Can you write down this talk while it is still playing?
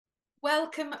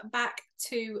Welcome back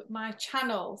to my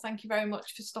channel. Thank you very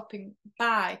much for stopping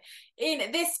by.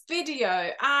 In this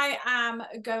video, I am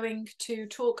going to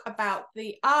talk about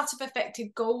the art of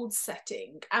effective goal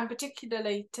setting, and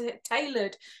particularly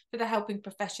tailored for the helping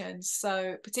professions.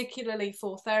 So particularly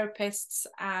for therapists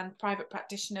and private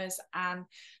practitioners and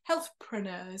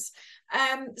healthpreneurs.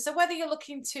 So whether you're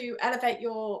looking to elevate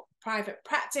your private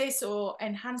practice or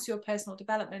enhance your personal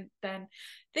development, then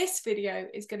this video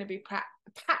is going to be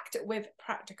packed with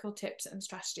practical tips and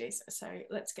strategies. So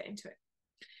let's get into it.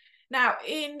 Now,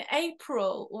 in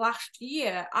April last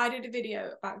year, I did a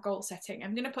video about goal setting.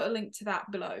 I'm going to put a link to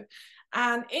that below.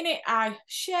 And in it, I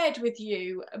shared with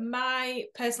you my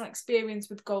personal experience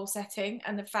with goal setting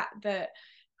and the fact that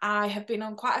I have been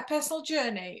on quite a personal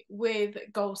journey with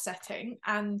goal setting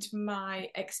and my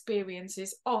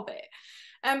experiences of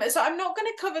it. So I'm not going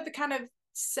to cover the kind of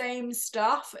same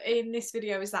stuff in this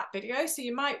video as that video, so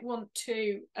you might want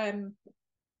to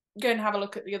go and have a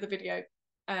look at the other video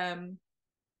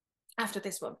after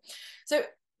this one. So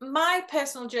my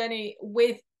personal journey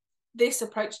with this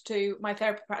approach to my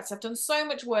therapy practice, I've done so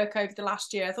much work over the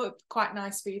last year. I thought it'd be quite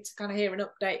nice for you to kind of hear an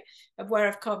update of where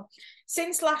I've come.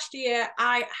 Since last year,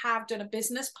 I have done a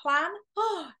business plan,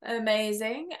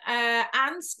 amazing,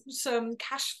 and some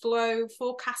cash flow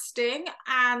forecasting,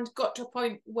 and got to a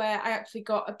point where I actually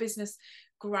got a business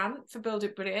grant for Build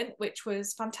It Brilliant, which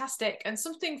was fantastic, and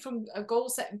something from a goal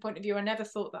setting point of view I never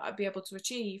thought that I'd be able to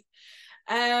achieve.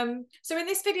 So in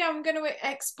this video, I'm going to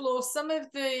explore some of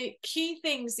the key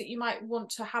things that you might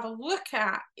want to have a look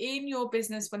at in your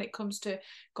business when it comes to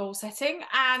goal setting,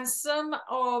 and some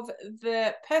of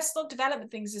the personal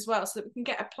development things as well, so that we can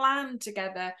get a plan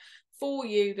together for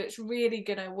you that's really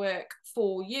going to work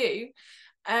for you.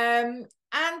 And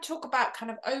talk about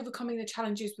kind of overcoming the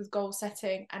challenges with goal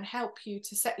setting and help you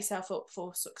to set yourself up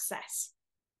for success.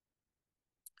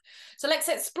 So let's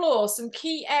explore some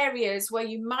key areas where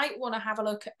you might want to have a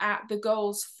look at the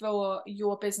goals for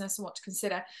your business and what to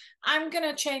consider. I'm going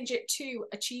to change it to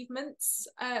achievements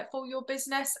for your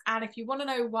business. And if you want to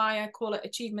know why I call it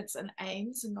achievements and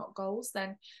aims and not goals,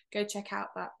 then go check out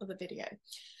that other video.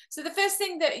 So the first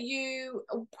thing that you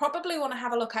probably want to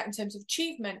have a look at in terms of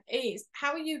achievement is,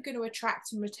 how are you going to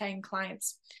attract and retain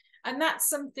clients? And that's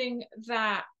something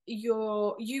that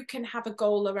you can have a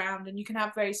goal around, and you can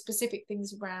have very specific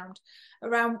things around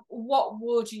what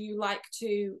would you like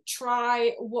to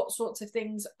try, what sorts of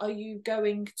things are you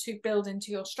going to build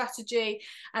into your strategy,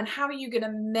 and how are you going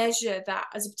to measure that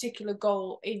as a particular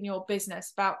goal in your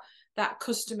business, about that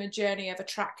customer journey of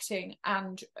attracting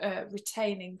and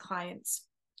retaining clients.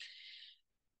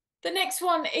 The next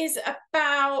one is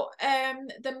about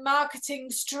the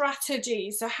marketing strategy.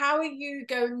 So how are you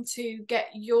going to get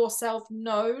yourself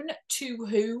known, to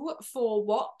who, for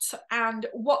what, and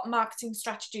what marketing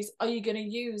strategies are you going to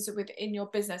use within your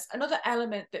business? Another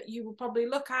element that you will probably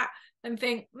look at and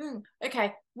think,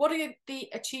 okay, what are the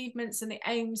achievements and the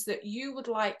aims that you would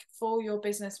like for your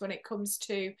business when it comes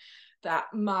to that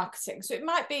marketing? So it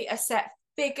might be a set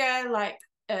figure, like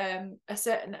a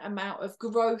certain amount of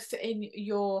growth in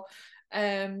your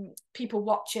people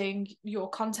watching your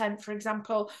content, for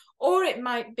example, or it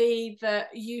might be that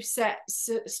you set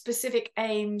specific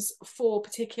aims for a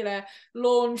particular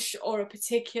launch or a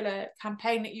particular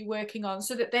campaign that you're working on,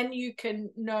 so that then you can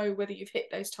know whether you've hit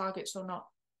those targets or not.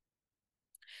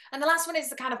 And the last one is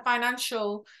the kind of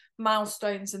financial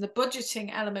milestones and the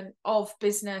budgeting element of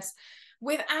business.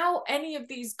 Without any of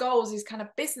these goals, these kind of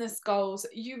business goals,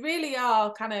 you really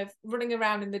are kind of running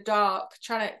around in the dark,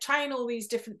 trying all these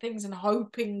different things and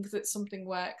hoping that something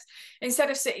works, instead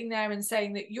of sitting there and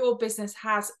saying that your business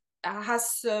has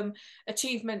some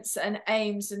achievements and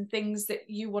aims and things that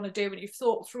you want to do, and you've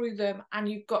thought through them, and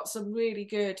you've got some really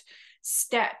good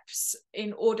steps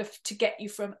in order to get you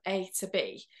from A to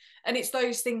B. And it's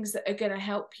those things that are going to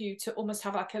help you to almost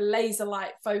have like a laser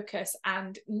light focus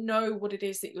and know what it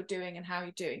is that you're doing and how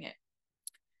you're doing it.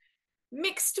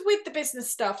 Mixed with the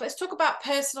business stuff, let's talk about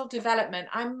personal development.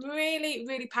 I'm really,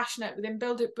 really passionate within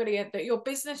Build It Brilliant that your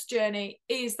business journey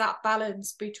is that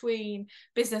balance between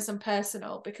business and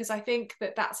personal, because I think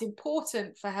that that's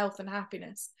important for health and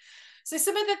happiness. So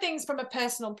some of the things from a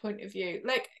personal point of view,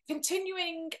 like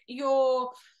continuing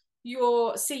your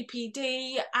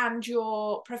CPD and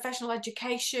your professional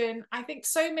education. I think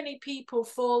so many people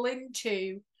fall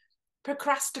into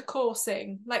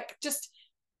procrastinating, like just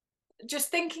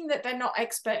thinking that they're not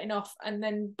expert enough and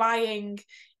then buying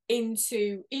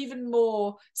into even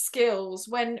more skills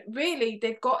when really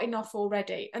they've got enough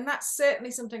already. And that's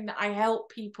certainly something that I help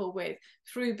people with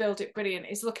through Build It Brilliant,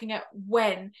 is looking at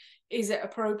when is it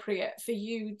appropriate for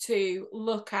you to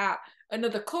look at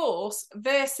another course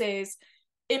versus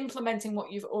implementing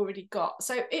what you've already got.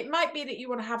 So it might be that you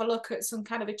want to have a look at some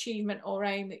kind of achievement or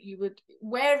aim that you would,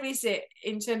 where is it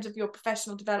in terms of your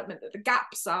professional development that the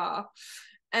gaps are,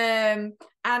 and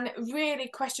really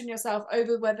question yourself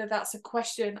over whether that's a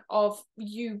question of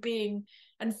you being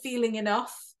and feeling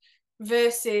enough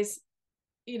versus,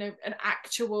 you know, an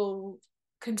actual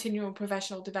continual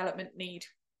professional development need.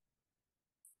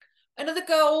 Another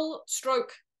goal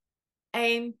stroke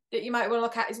aim that you might want to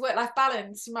look at is work-life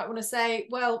balance. You might want to say,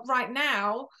 well, right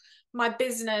now my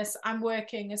business, I'm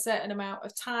working a certain amount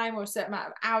of time or a certain amount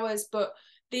of hours, but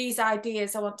these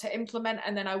ideas I want to implement,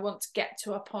 and then I want to get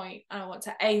to a point, and I want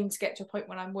to aim to get to a point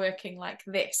when I'm working like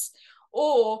this.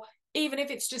 Or even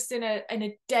if it's just in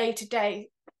a day-to-day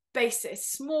basis,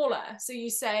 smaller. So you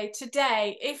say,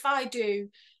 today, if I do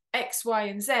X, Y,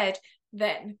 and Z,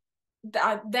 then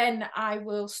I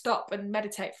will stop and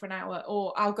meditate for an hour,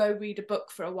 or I'll go read a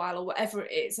book for a while, or whatever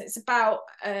it is. It's about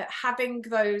having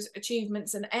those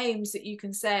achievements and aims that you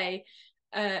can say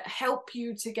help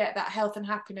you to get that health and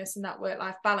happiness and that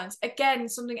work-life balance. Again,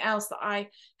 something else that I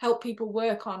help people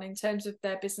work on in terms of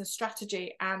their business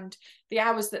strategy and the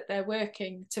hours that they're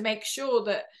working, to make sure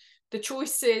that the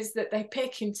choices that they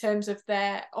pick in terms of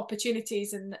their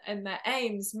opportunities and their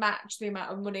aims match the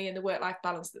amount of money and the work-life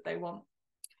balance that they want.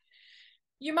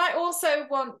 You might also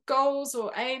want goals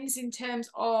or aims in terms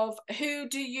of who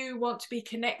do you want to be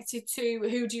connected to,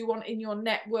 who do you want in your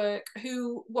network,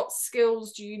 what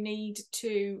skills do you need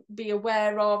to be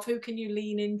aware of, who can you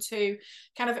lean into,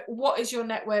 kind of what is your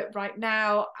network right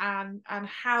now, and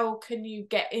how can you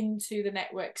get into the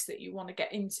networks that you want to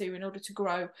get into in order to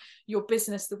grow your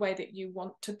business the way that you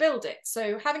want to build it.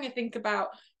 So having a think about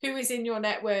who is in your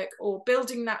network, or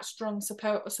building that strong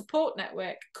support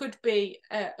network, could be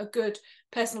a good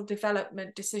personal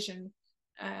development decision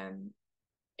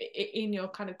in your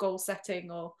kind of goal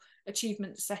setting or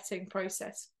achievement setting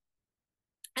process.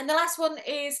 And the last one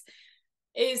is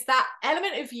that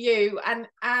element of you,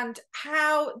 and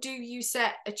how do you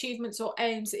set achievements or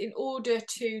aims in order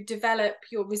to develop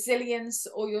your resilience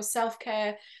or your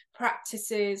self-care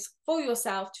practices for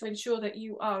yourself to ensure that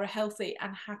you are a healthy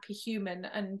and happy human.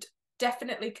 And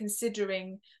definitely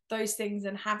considering those things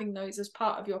and having those as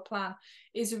part of your plan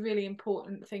is a really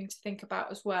important thing to think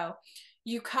about as well.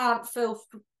 You can't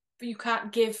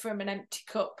give from an empty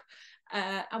cup.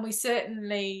 And we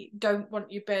certainly don't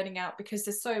want you burning out, because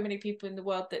there's so many people in the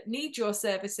world that need your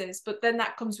services, but then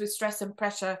that comes with stress and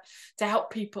pressure to help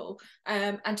people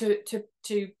and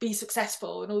to be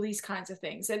successful and all these kinds of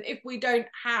things. And if we don't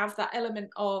have that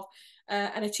element of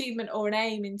an achievement or an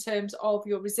aim in terms of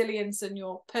your resilience and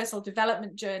your personal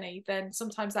development journey, then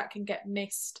sometimes that can get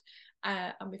missed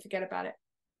and we forget about it.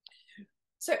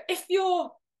 So if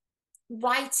you're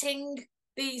writing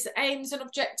these aims and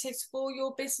objectives for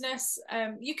your business,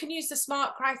 you can use the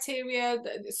SMART criteria.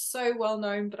 It's so well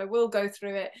known, but I will go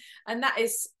through it. And that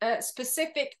is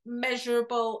specific,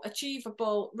 measurable,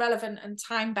 achievable, relevant, and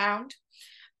time bound.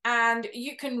 And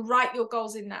you can write your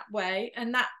goals in that way,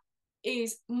 and that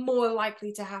is more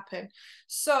likely to happen.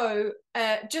 So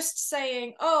just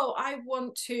saying, oh, I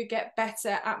want to get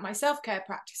better at my self-care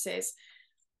practices,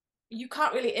 you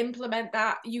can't really implement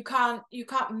that. You can't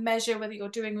measure whether you're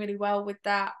doing really well with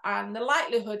that, and the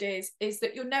likelihood is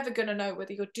that you're never going to know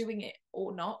whether you're doing it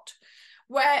or not.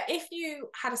 Where if you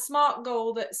had a SMART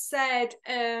goal that said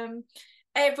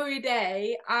every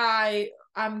day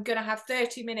I'm going to have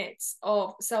 30 minutes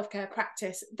of self-care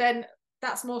practice, then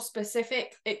that's more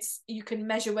specific. You can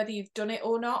measure whether you've done it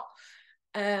or not.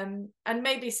 And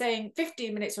maybe saying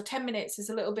 15 minutes or 10 minutes is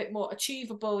a little bit more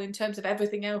achievable in terms of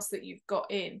everything else that you've got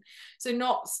in. So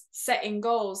not setting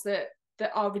goals that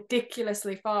are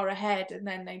ridiculously far ahead, and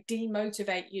then they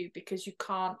demotivate you because you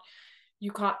can't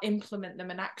implement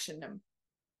them and action them.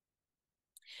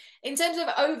 In terms of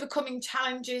overcoming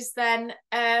challenges, then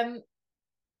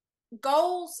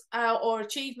goals or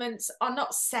achievements are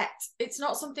not set. It's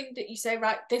not something that you say,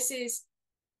 right, this is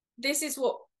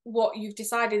what you've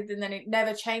decided and then it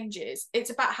never changes.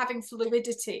 It's about having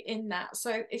fluidity in that.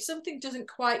 So if something doesn't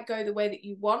quite go the way that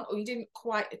you want, or you didn't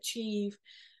quite achieve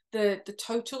the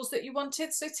totals that you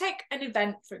wanted, so take an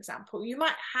event, for example. You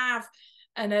might have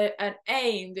an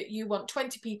aim that you want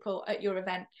 20 people at your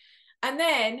event, and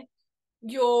then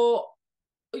the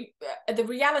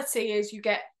reality is you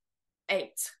get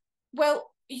 8. Well,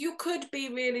 you could be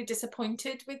really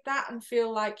disappointed with that and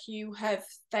feel like you have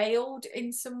failed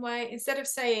in some way. Instead of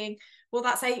saying, well,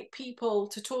 that's 8 people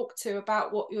to talk to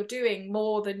about what you're doing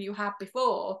more than you had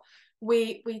before,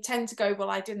 we tend to go, well,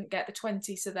 I didn't get the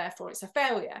 20, so therefore it's a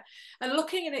failure. And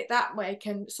looking at it that way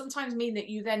can sometimes mean that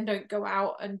you then don't go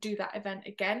out and do that event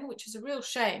again, which is a real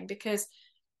shame, because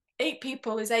 8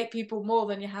 people is 8 people more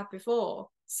than you had before.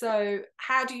 So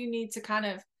how do you need to kind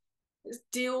of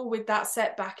deal with that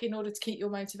setback in order to keep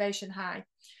your motivation high?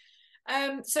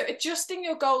 So adjusting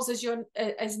your goals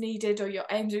as needed, or your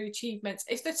aims or achievements.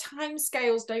 If the time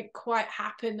scales don't quite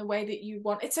happen the way that you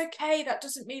want, it's okay. That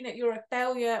doesn't mean that you're a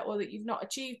failure or that you've not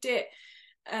achieved it.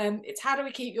 It's how do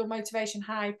we keep your motivation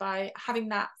high by having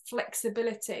that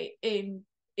flexibility in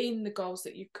the goals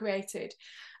that you've created.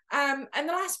 And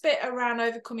the last bit around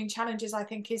overcoming challenges, I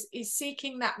think, is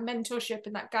seeking that mentorship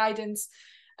and that guidance.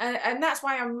 And that's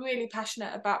why I'm really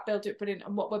passionate about Build It Brilliant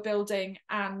and what we're building,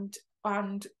 and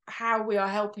how we are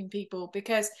helping people,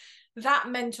 because that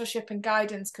mentorship and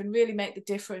guidance can really make the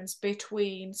difference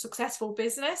between successful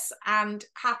business and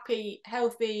happy,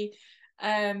 healthy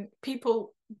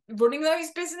people running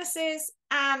those businesses,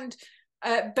 and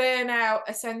burnout,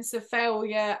 a sense of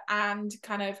failure, and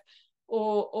kind of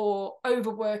or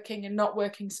overworking and not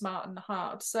working smart and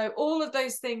hard. So all of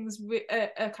those things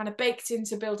are kind of baked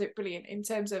into Build It Brilliant, in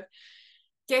terms of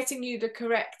getting you the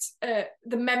correct the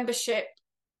membership,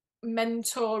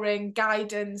 mentoring,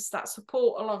 guidance, that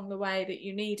support along the way that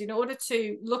you need in order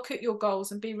to look at your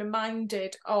goals and be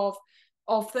reminded of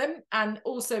them, and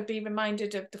also be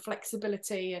reminded of the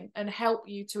flexibility, and help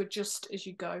you to adjust as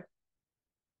you go.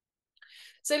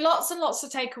 So lots and lots to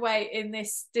take away in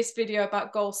this video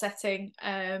about goal setting,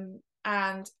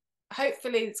 and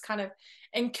hopefully it's kind of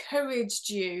encouraged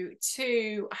you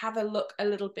to have a look a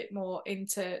little bit more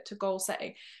into goal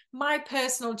setting. My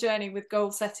personal journey with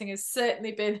goal setting has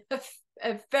certainly been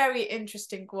a very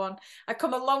interesting one. I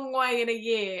come a long way in a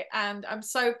year, and I'm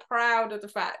so proud of the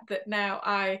fact that now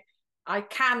I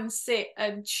can sit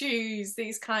and choose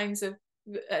these kinds of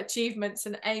achievements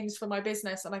and aims for my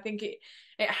business, and I think it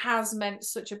has meant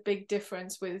such a big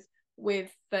difference with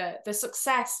the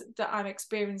success that I'm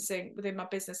experiencing within my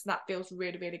business, and that feels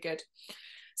really, really good.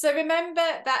 So remember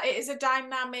that it is a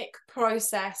dynamic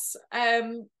process,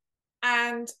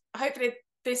 and hopefully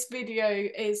this video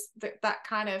is that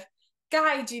kind of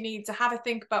guide you need to have a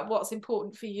think about what's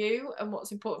important for you and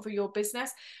what's important for your business.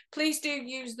 Please do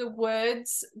use the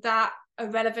words that are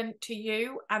relevant to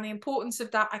you, and the importance of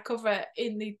that I cover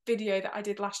in the video that I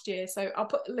did last year, so I'll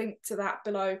put a link to that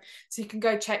below so you can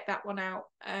go check that one out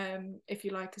if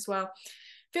you like as well.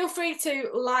 Feel free to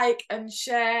like and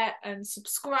share and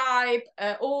subscribe.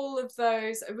 All of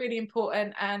those are really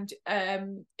important, and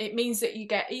it means that you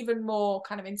get even more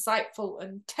kind of insightful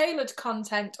and tailored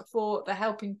content for the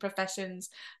helping professions,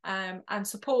 and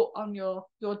support on your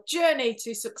journey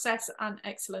to success and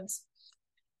excellence.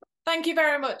 Thank you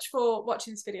very much for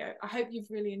watching this video. I hope you've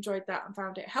really enjoyed that and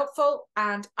found it helpful,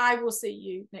 and I will see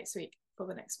you next week for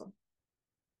the next one.